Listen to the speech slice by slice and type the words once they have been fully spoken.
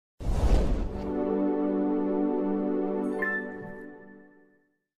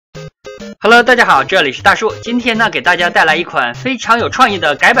Hello， 大家好，这里是大叔。今天呢，给大家带来一款非常有创意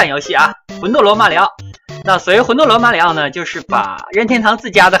的改版游戏啊，《魂斗罗马里奥》。那所谓《魂斗罗马里奥》呢，就是把任天堂自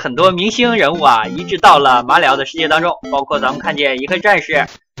家的很多明星人物啊，移植到了马里奥的世界当中，包括咱们看见银河战士、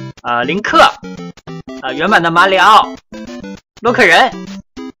林克、原版的马里奥、洛克人、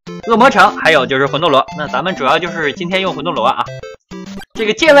恶魔城，还有就是魂斗罗。那咱们主要就是今天用魂斗罗啊。这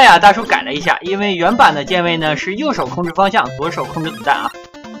个键位啊，大叔改了一下，因为原版的键位呢是右手控制方向，左手控制子弹啊。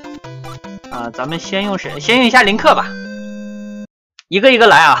咱们先用谁？先用一下林克吧，一个一个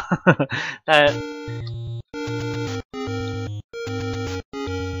来啊。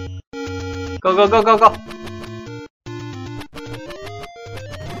Go go go go go！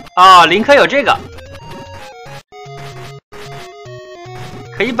 哦，林克有这个，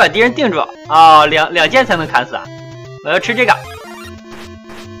可以把敌人定住。哦，两键才能砍死啊！我要吃这个。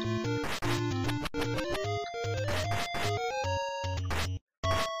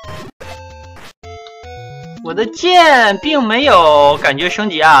我的剑并没有感觉升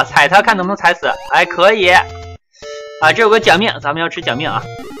级啊，踩它看能不能踩死。哎，可以啊，这有个奖命，咱们要吃奖命啊。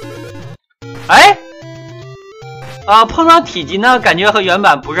哎，碰撞体积呢，感觉和原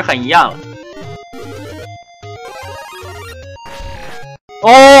版不是很一样了。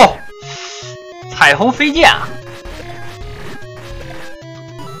哦，彩虹飞剑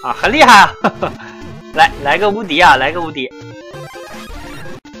啊，很厉害啊！呵呵，来个无敌啊，来个无敌。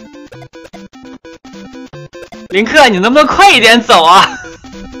林克，你能不能快一点走啊？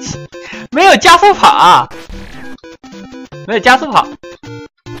没有加速跑啊！没有加速跑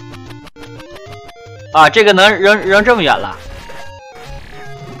啊！这个能扔这么远了，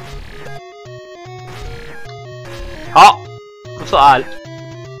好，不错啊！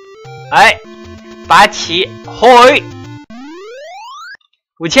哎，拔起，嘿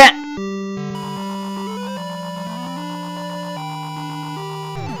，5000。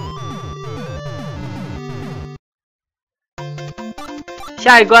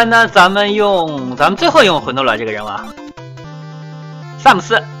下一关呢，咱们最后用魂斗罗这个人物啊，萨姆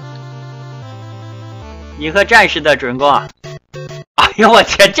斯，银河战士的主人公啊！哎呦我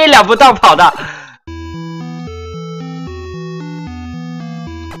天，这两步道跑的，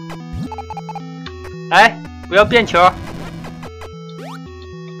哎，不要变球！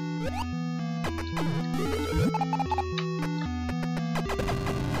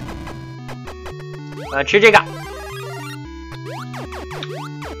我要吃这个。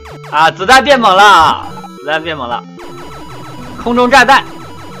啊！子弹变猛了，子弹变猛了！空中炸弹，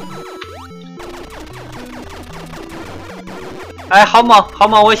哎，好猛，好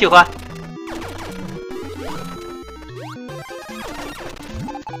猛，我喜欢！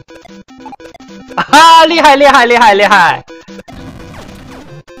啊，厉害，厉害，厉害，厉害！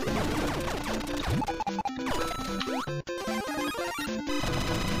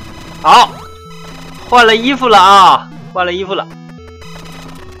好，换了衣服了啊，换了衣服了。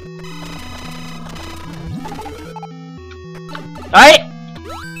哎，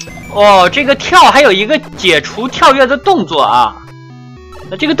哦，这个跳还有一个解除跳跃的动作啊，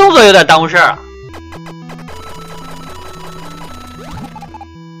那这个动作有点耽误事儿啊。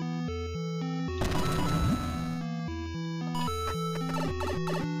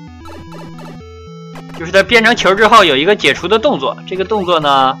就是它变成球之后有一个解除的动作，这个动作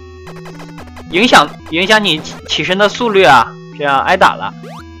呢，影响你起身的速率啊，这样挨打了，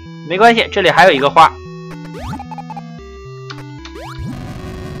没关系，这里还有一个花。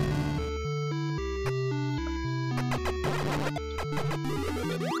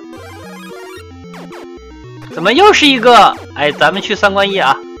怎么又是一个？哎，咱们去3关1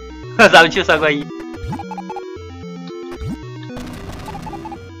啊！咱们去3关1。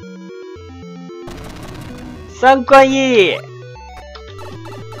3关1。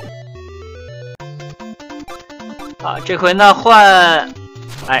好，这回呢换，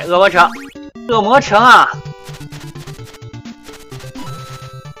哎，恶魔城，恶魔城啊！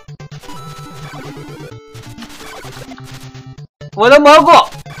我的蘑菇。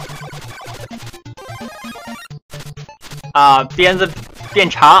啊，鞭子变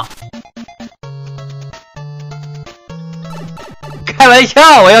长，开玩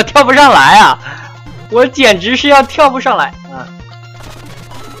笑，我要跳不上来啊！我简直是要跳不上来啊！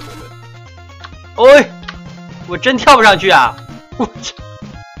哦，我真跳不上去啊！我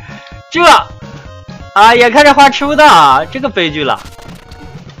这啊，眼看着花吃不到啊，这个悲剧了。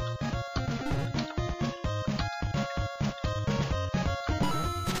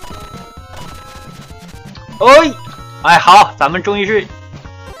哦。哎，好，咱们终于是，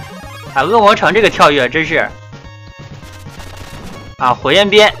恶魔城这个跳跃真是，火焰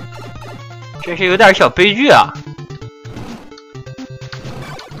鞭，真是有点小悲剧啊！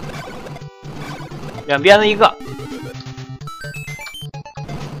两边的一个。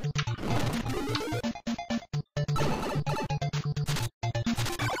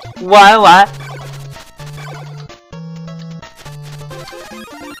完，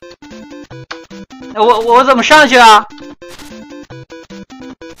我怎么上去啊？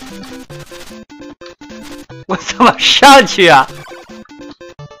我怎么上去啊？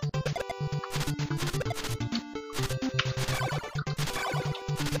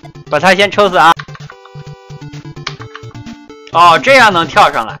把他先抽死啊！哦，这样能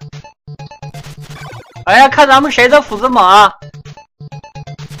跳上来。哎呀，看咱们谁的斧子猛啊！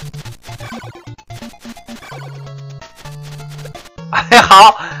哎，好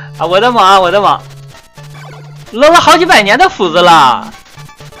啊，我的猛啊，我的猛！扔了好几百年的斧子了。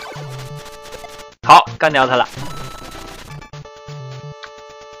好，干掉他了。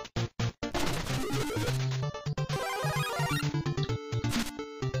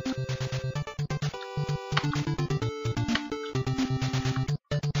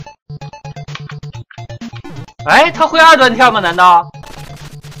哎，他会二段跳吗？难道？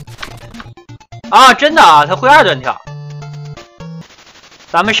啊，真的啊，他会二段跳。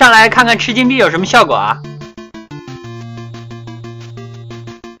咱们上来看看吃金币有什么效果啊？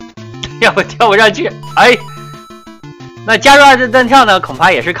要不跳不上去，哎，那加入二段跳呢，恐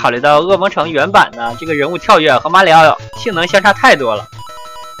怕也是考虑到恶魔城原版的这个人物跳跃和马里奥性能相差太多了。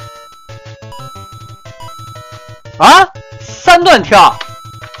啊，3段跳。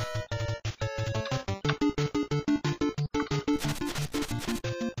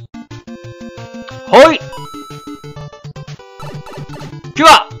嘿，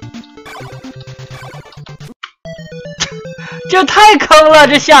这太坑了，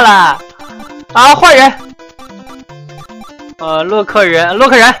这下来啊，换人，洛克人，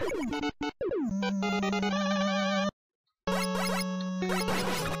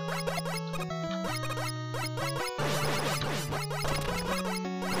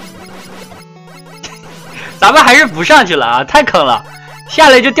咱们还是不上去了啊，太坑了，下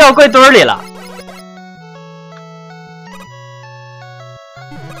来就掉怪堆里了。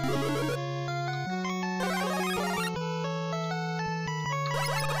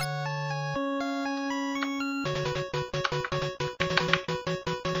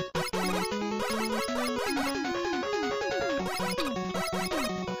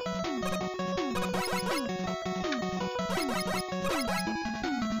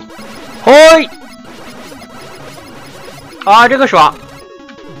嘿，啊，这个爽！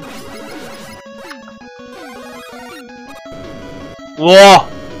哇，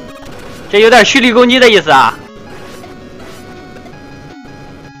这有点蓄力攻击的意思啊！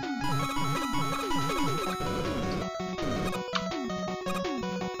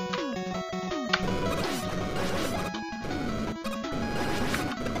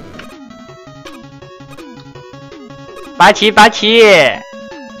拔起！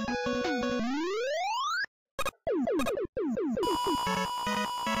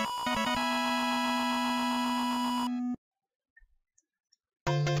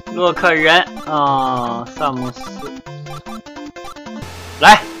洛克人啊，萨姆斯，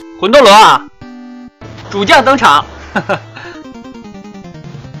来，魂斗罗啊，主将登场，呵呵，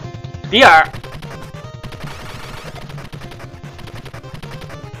比尔，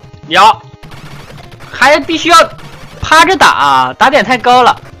鸟，还必须要趴着打，打点太高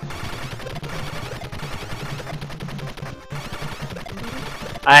了。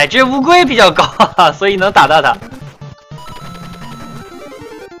哎，这乌龟比较高，所以能打到它。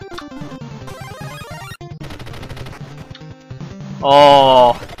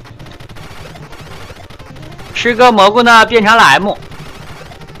哦，吃个蘑菇呢，变成了 M。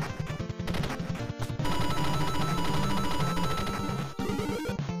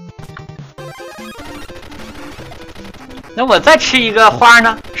那我再吃一个花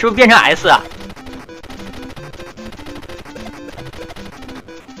呢，是不是变成 S 啊？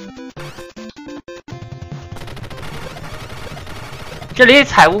这里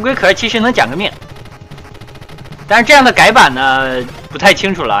采乌龟壳其实能奖个命。但是这样的改版呢，不太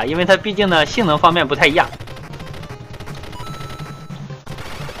清楚了，因为它毕竟呢性能方面不太一样。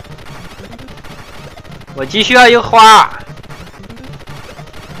我急需要一个花，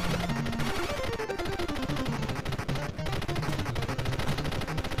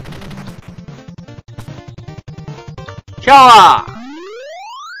跳啊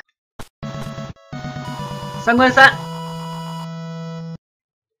！3关3。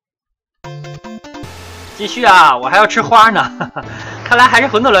继续啊，我还要吃花呢，呵呵，看来还是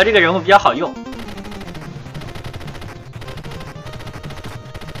魂斗罗这个人物比较好用。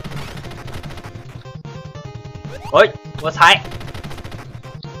喂，我踩，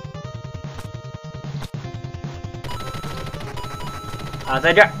啊，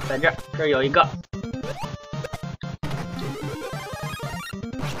在这儿，这儿有一个。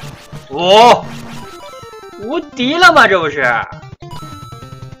哦，无敌了吗？这不是？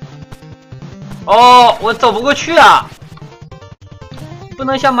哦，我走不过去啊！不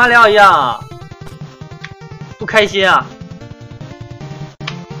能像马里奥一样，不开心啊！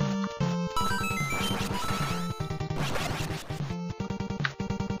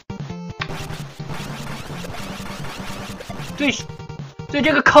对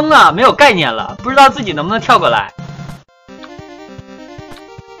这个坑啊没有概念了，不知道自己能不能跳过来。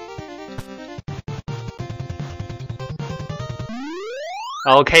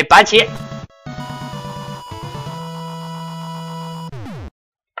OK， 拔起。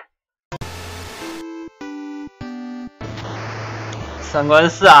3关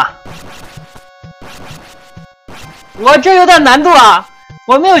4啊！我这有点难度啊，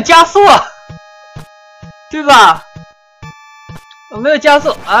我没有加速，对吧？我没有加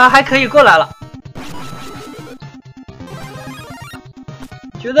速啊，还可以过来了。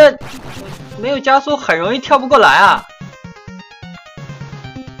觉得没有加速很容易跳不过来啊。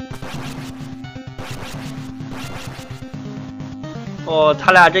哦，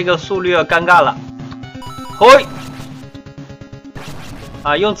他俩这个速率尴尬了。嘿，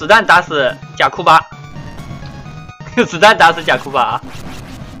啊，用子弹打死贾库巴，用子弹打死贾库巴啊！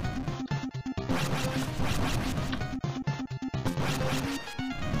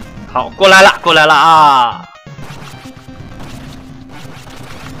好，过来了啊！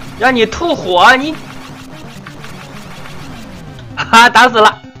让你吐火，你，哈哈，打死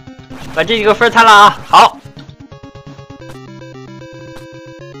了，把这几个分摊了啊！好。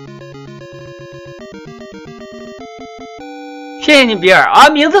谢谢你，比尔啊，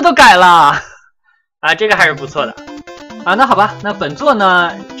名字都改了啊，这个还是不错的啊。那好吧，那本作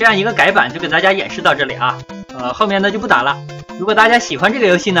呢这样一个改版就给大家演示到这里啊。后面呢就不打了。如果大家喜欢这个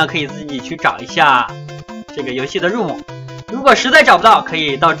游戏呢，可以自己去找一下这个游戏的入目。如果实在找不到，可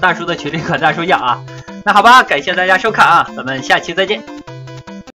以到大叔的群里和大叔要啊。那好吧，感谢大家收看啊，咱们下期再见。